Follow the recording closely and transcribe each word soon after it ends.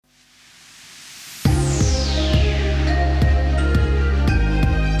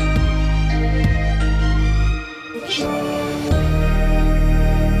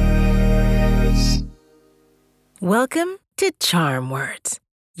Welcome to Charm Words,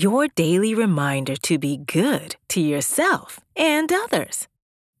 your daily reminder to be good to yourself and others.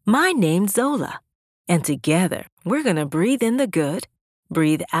 My name's Zola, and together we're going to breathe in the good,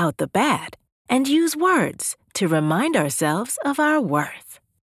 breathe out the bad, and use words to remind ourselves of our worth.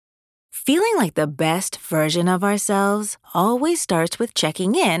 Feeling like the best version of ourselves always starts with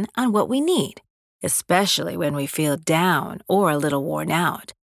checking in on what we need, especially when we feel down or a little worn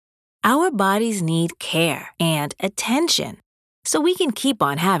out. Our bodies need care and attention so we can keep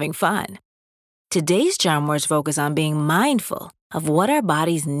on having fun. Today's charm words focus on being mindful of what our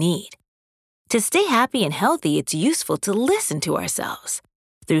bodies need. To stay happy and healthy, it's useful to listen to ourselves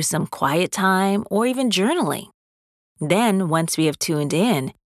through some quiet time or even journaling. Then, once we have tuned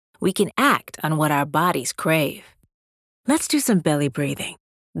in, we can act on what our bodies crave. Let's do some belly breathing.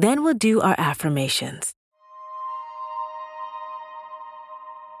 Then we'll do our affirmations.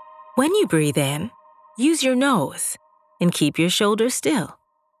 When you breathe in, use your nose and keep your shoulders still.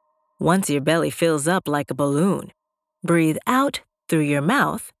 Once your belly fills up like a balloon, breathe out through your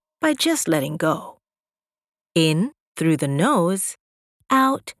mouth by just letting go. In through the nose,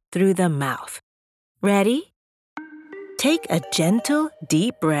 out through the mouth. Ready? Take a gentle,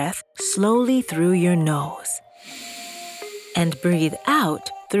 deep breath slowly through your nose and breathe out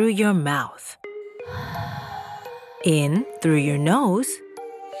through your mouth. In through your nose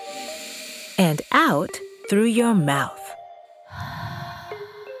and out through your mouth.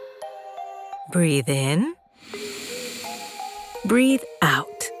 Breathe in. Breathe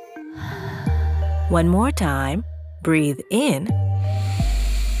out. One more time. Breathe in.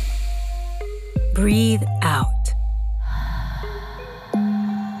 Breathe out.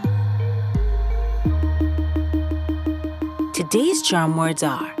 Today's charm words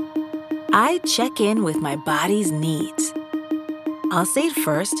are, I check in with my body's needs. I'll say it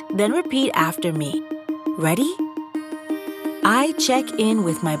first, then repeat after me. Ready? I check in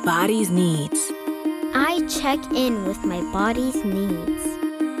with my body's needs. I check in with my body's needs.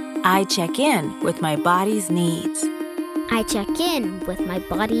 I check in with my body's needs. I check in with my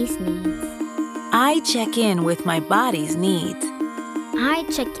body's needs. I check in with my body's needs. I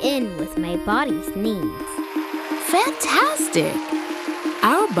check in with my body's needs. Fantastic!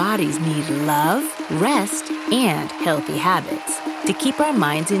 Our bodies need love, rest, and healthy habits to keep our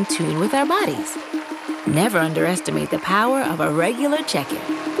minds in tune with our bodies. Never underestimate the power of a regular check-in.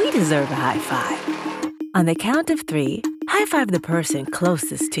 We deserve a high five. On the count of 3, high five the person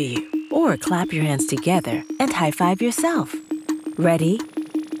closest to you, or clap your hands together and high five yourself. Ready?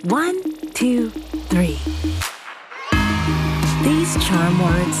 1, 2, 3. These charm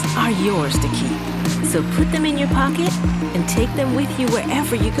words are yours to keep, so put them in your pocket and take them with you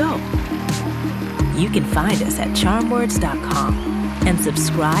wherever you go. You can find us at charmwords.com and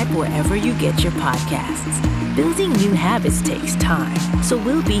subscribe wherever you get your podcasts. Building new habits takes time, so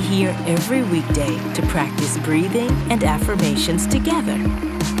we'll be here every weekday to practice breathing and affirmations together.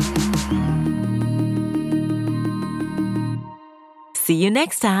 See you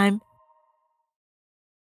next time.